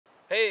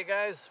Hey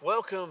guys,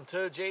 welcome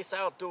to Jase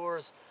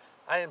Outdoors.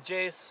 I am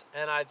Jase,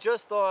 and I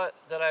just thought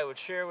that I would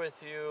share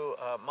with you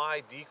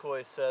my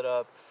decoy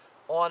setup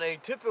on a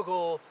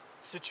typical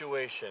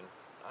situation.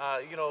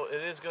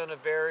 It is going to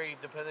vary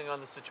depending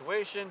on the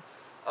situation,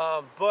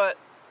 but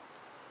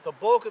the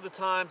bulk of the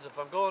times, if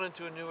I'm going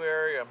into a new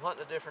area, I'm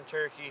hunting a different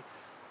turkey,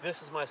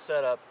 this is my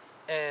setup.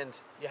 And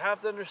you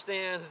have to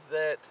understand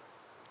that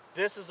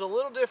this is a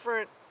little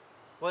different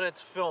when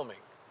it's filming.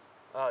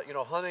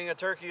 Hunting a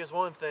turkey is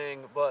one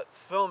thing, but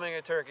filming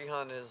a turkey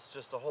hunt is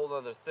just a whole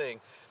other thing.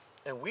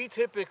 And we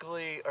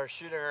typically are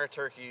shooting our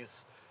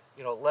turkeys,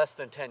 less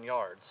than 10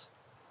 yards.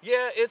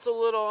 Yeah, it's a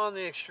little on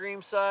the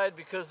extreme side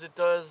because it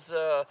does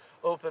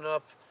open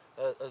up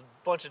a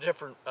bunch of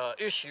different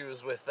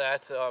issues with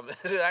that.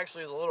 It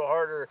actually is a little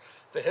harder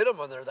to hit them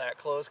when they're that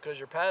close because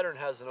your pattern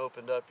hasn't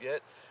opened up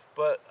yet.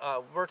 But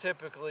we're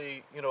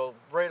typically,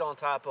 right on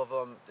top of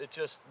them. It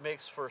just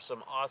makes for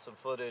some awesome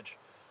footage.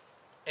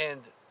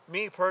 And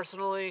me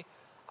personally,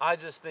 I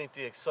just think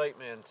the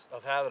excitement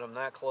of having them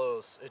that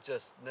close, it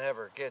just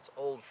never gets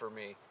old for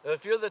me.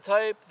 If you're the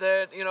type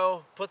that,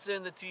 puts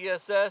in the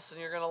TSS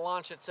and you're going to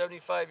launch at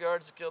 75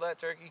 yards to kill that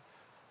turkey,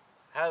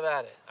 have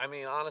at it. I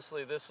mean,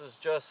 honestly, this is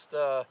just,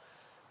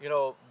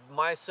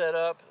 my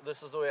setup.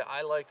 This is the way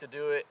I like to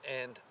do it,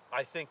 and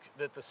I think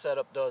that the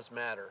setup does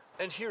matter.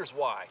 And here's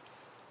why.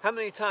 How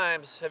many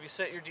times have you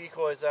set your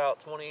decoys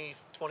out 20,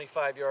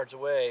 25 yards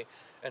away,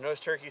 and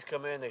those turkeys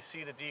come in, they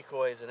see the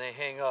decoys, and they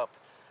hang up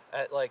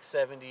at like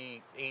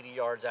 70, 80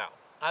 yards out?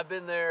 I've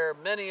been there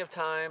many of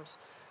times,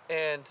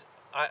 and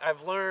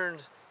I've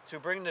learned to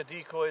bring the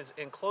decoys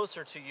in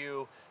closer to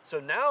you.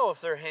 So now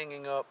if they're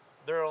hanging up,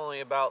 they're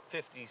only about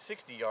 50,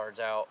 60 yards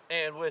out.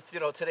 And with,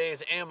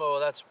 today's ammo,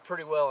 that's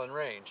pretty well in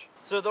range.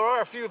 So there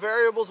are a few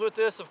variables with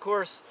this. Of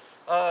course,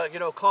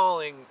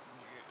 calling,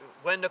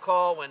 when to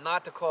call, when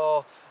not to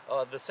call,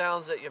 the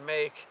sounds that you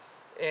make,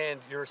 and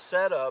your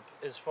setup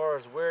as far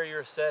as where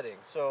you're setting.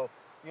 So,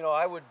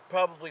 I would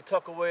probably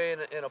tuck away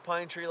in a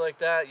pine tree like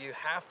that. You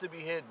have to be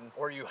hidden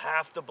or you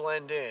have to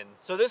blend in.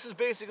 So this is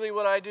basically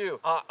what I do.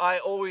 I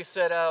always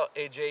set out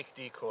a Jake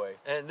decoy,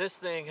 and this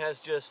thing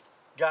has just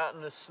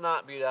gotten the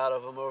snot beat out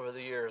of him over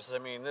the years. I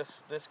mean,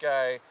 this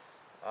guy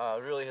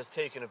really has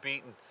taken a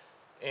beating.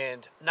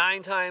 And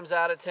 9 times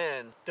out of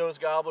 10, those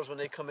gobblers, when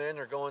they come in,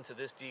 are going to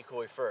this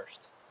decoy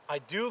first. I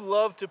do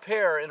love to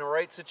pair in a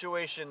right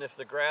situation. If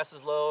the grass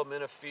is low, I'm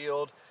in a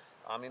field.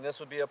 I mean,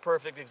 this would be a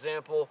perfect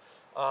example.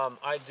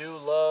 I do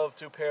love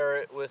to pair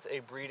it with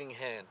a breeding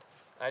hen.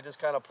 I just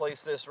kind of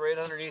place this right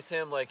underneath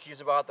him like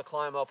he's about to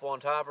climb up on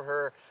top of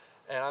her.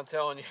 And I'm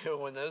telling you,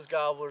 when those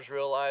gobblers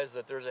realize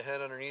that there's a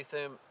hen underneath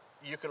him,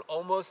 you can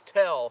almost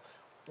tell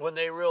when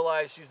they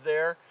realize she's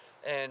there,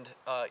 and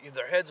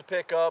their heads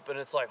pick up, and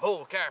it's like,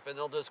 oh crap, and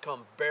they'll just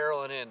come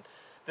barreling in.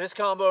 This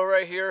combo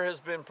right here has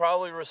been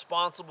probably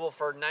responsible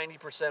for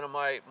 90% of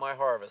my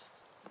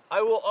harvests.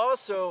 I will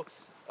also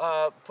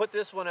put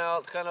this one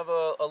out, kind of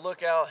a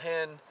lookout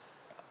hen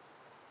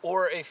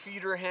or a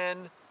feeder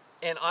hen,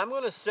 and I'm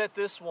going to set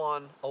this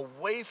one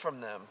away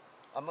from them.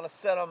 I'm going to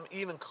set them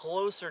even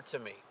closer to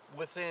me,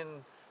 within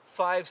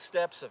 5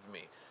 steps of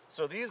me.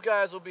 So these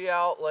guys will be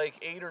out like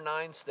 8 or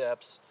 9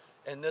 steps,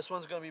 and this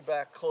one's going to be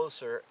back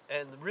closer.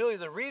 And really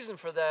the reason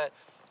for that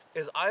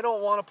is I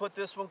don't want to put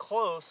this one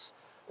close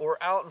or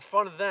out in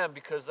front of them,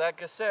 because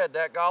like I said,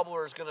 that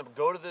gobbler is going to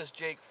go to this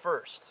Jake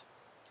first.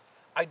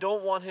 I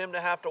don't want him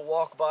to have to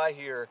walk by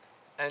here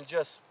and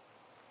just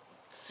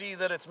see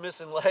that it's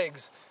missing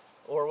legs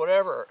or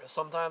whatever.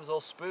 Sometimes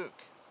they'll spook.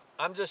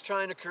 I'm just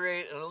trying to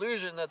create an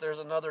illusion that there's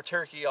another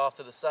turkey off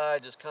to the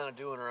side just kind of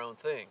doing her own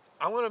thing.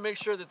 I want to make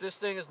sure that this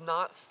thing is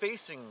not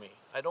facing me.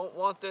 I don't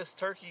want this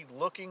turkey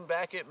looking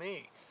back at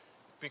me,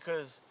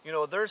 because,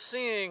 they're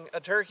seeing a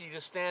turkey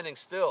just standing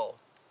still.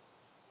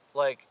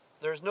 Like,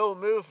 there's no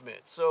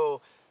movement.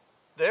 So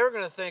they're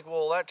going to think,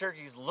 well, that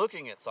turkey's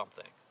looking at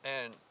something,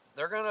 and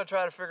they're going to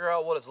try to figure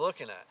out what it's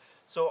looking at.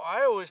 So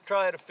I always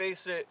try to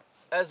face it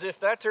as if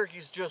that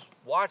turkey's just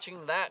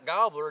watching that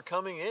gobbler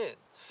coming in.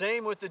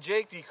 Same with the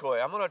Jake decoy.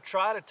 I'm going to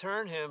try to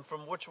turn him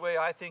from which way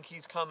I think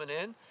he's coming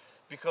in,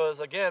 because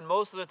again,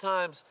 most of the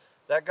times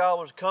that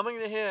gobbler's coming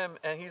to him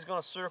and he's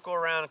going to circle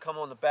around and come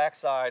on the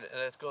backside,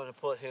 and it's going to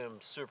put him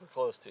super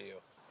close to you.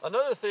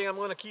 Another thing I'm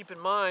going to keep in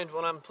mind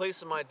when I'm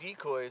placing my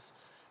decoys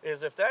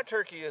is if that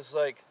turkey is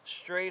like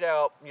straight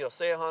out,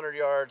 say 100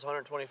 yards,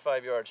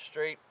 125 yards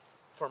straight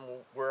from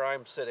where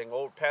I'm sitting,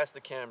 over past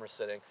the camera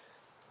sitting,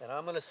 and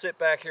I'm going to sit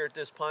back here at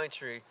this pine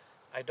tree,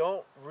 I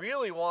don't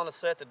really want to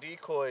set the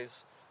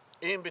decoys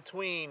in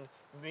between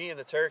me and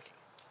the turkey.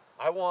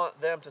 I want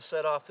them to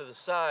set off to the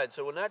side,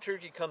 so when that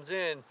turkey comes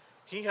in,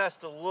 he has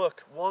to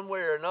look one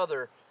way or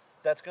another.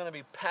 That's going to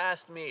be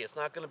past me. It's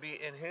not going to be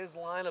in his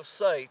line of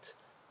sight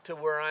to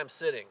where I'm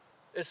sitting.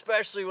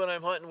 Especially when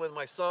I'm hunting with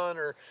my son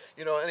or,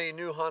 any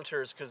new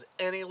hunters, because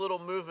any little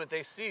movement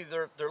they see,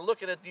 they're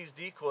looking at these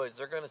decoys,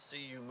 they're going to see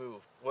you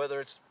move.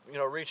 Whether it's,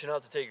 reaching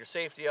out to take your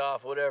safety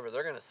off, whatever,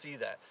 they're going to see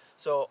that.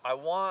 So I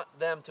want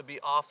them to be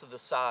off to the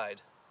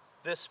side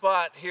this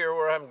spot here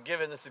where I'm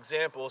giving this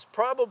example is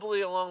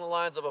probably along the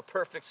lines of a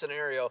perfect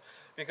scenario,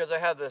 because I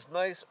have this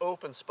nice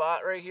open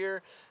spot right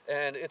here,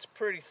 and it's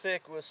pretty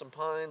thick with some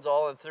pines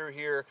all in through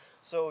here.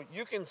 So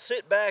you can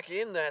sit back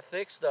in that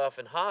thick stuff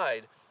and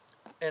hide,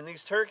 and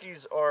these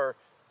turkeys are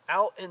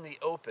out in the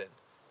open.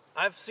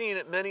 I've seen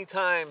it many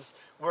times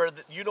where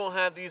you don't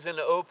have these in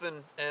the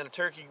open and a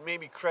turkey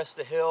maybe crests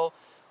a hill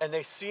and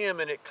they see them,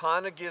 and it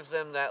kind of gives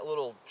them that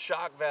little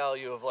shock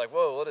value of like,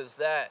 whoa, what is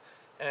that?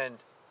 And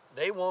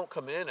they won't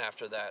come in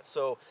after that.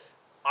 So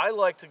I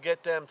like to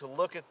get them to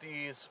look at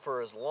these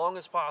for as long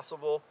as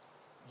possible.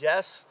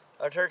 Yes,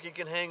 a turkey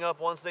can hang up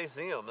once they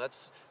see them.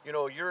 That's, you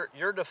know,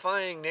 you're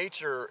defying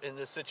nature in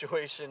this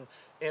situation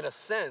in a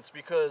sense,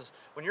 because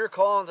when you're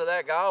calling to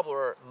that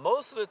gobbler,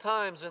 most of the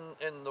times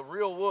in the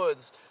real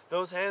woods,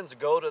 those hens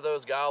go to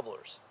those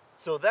gobblers.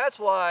 So that's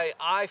why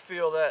I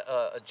feel that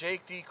a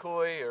Jake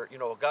decoy, or, you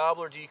know, a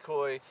gobbler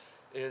decoy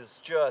is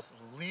just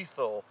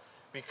lethal,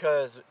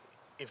 because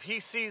if he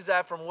sees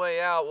that from way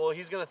out, well,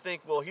 he's going to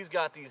think, well, he's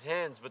got these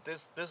hens, but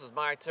this is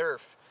my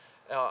turf.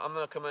 I'm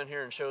going to come in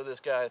here and show this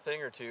guy a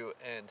thing or two.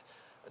 And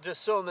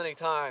just so many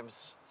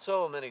times,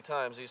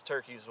 these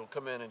turkeys will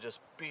come in and just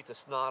beat the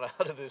snot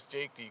out of this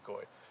Jake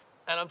decoy.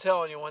 And I'm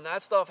telling you, when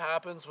that stuff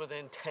happens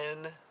within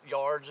 10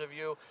 yards of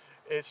you,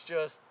 it's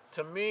just,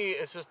 to me,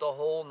 it's just a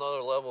whole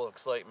nother level of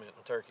excitement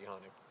in turkey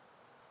hunting.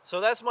 So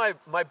that's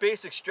my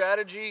basic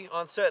strategy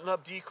on setting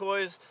up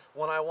decoys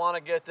when I want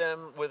to get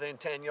them within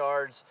 10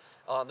 yards.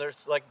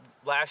 There's, like,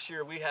 last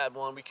year we had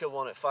one, we killed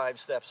one at 5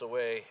 steps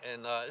away,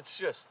 and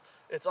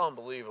it's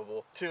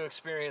unbelievable to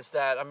experience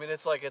that. I mean,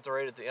 it's like it's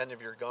right at the end of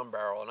your gun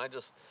barrel, and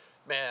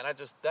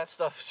that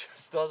stuff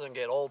just doesn't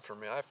get old for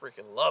me. I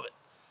freaking love it.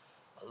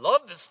 I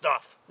love this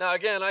stuff. Now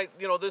again,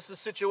 this is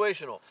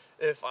situational.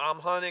 If I'm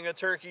hunting a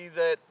turkey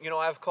that,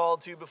 I've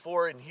called to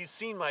before and he's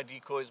seen my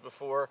decoys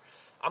before,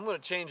 I'm going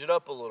to change it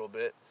up a little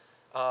bit.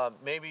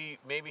 Maybe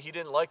he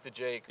didn't like the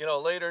Jake.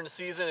 Later in the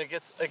season, it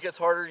gets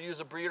harder to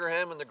use a breeder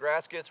hen when the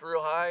grass gets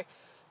real high.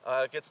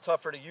 It gets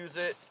tougher to use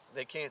it.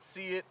 They can't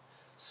see it.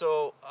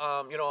 So,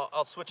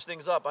 I'll switch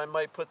things up. I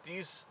might put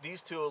these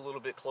two a little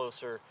bit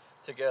closer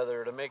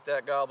together to make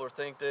that gobbler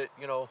think that,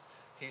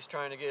 he's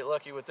trying to get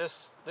lucky with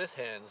this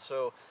hen.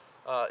 So,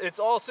 it's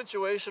all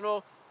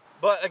situational.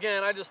 But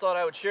again, I just thought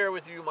I would share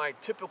with you my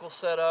typical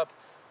setup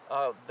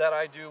that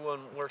I do when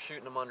we're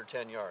shooting them under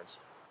 10 yards.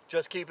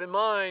 Just keep in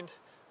mind,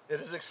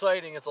 it is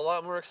exciting. It's a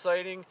lot more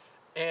exciting,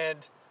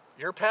 and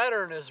your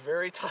pattern is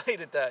very tight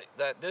at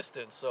that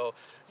distance. So,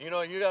 you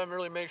gotta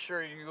really make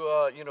sure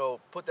you,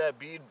 put that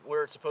bead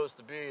where it's supposed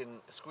to be and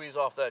squeeze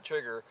off that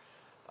trigger.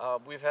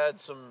 We've had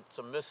some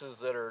misses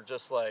that are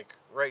just like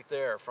right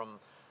there from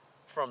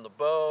the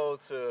bow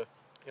to,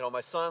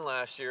 my son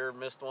last year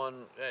missed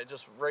one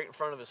just right in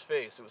front of his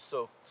face. It was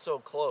so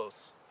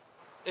close.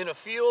 In a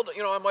field,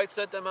 I might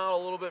set them out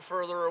a little bit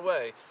further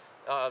away.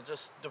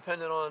 Just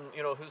depending on,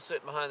 who's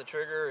sitting behind the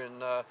trigger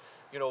and,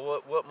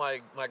 what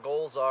my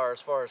goals are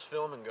as far as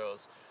filming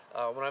goes.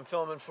 When I'm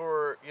filming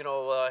for,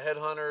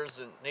 headhunters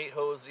and Nate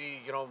Hosey,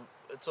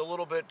 it's a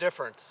little bit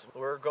different.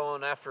 We're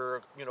going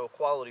after,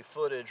 quality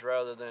footage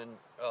rather than,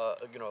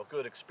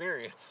 good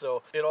experience.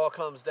 So it all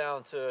comes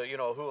down to,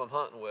 who I'm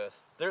hunting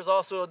with. There's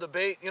also a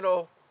debate,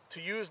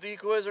 to use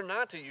decoys or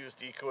not to use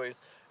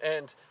decoys.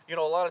 And, a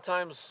lot of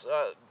times,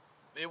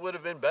 it would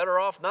have been better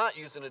off not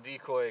using a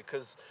decoy,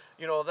 because,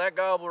 that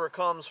gobbler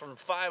comes from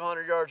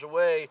 500 yards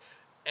away,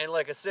 and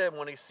like I said,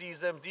 when he sees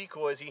them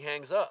decoys, he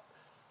hangs up.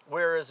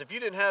 Whereas if you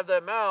didn't have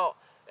them out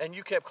and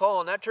you kept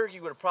calling, that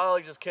turkey would have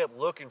probably just kept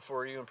looking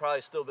for you and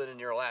probably still been in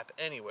your lap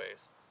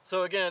anyways.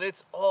 So again,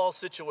 it's all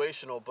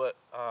situational, but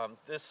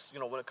this,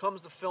 when it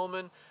comes to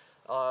filming,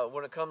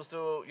 when it comes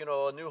to,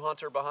 a new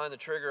hunter behind the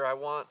trigger, I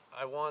want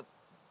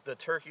the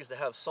turkeys to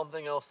have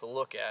something else to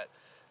look at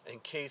in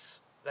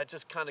case. That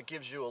just kind of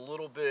gives you a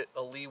little bit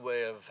of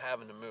leeway of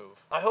having to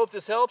move. I hope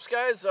this helps,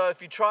 guys.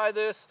 If you try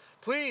this,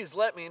 please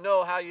let me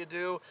know how you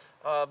do.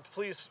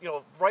 Please,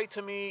 write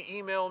to me,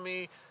 email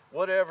me,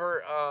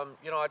 whatever.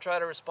 I try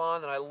to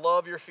respond, and I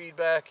love your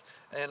feedback,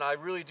 and I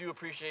really do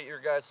appreciate your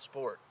guys'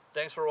 support.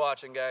 Thanks for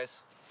watching,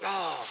 guys.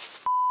 Oh,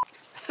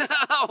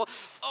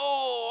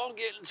 oh, I'm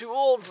getting too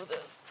old for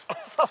this.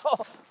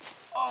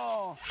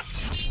 Oh.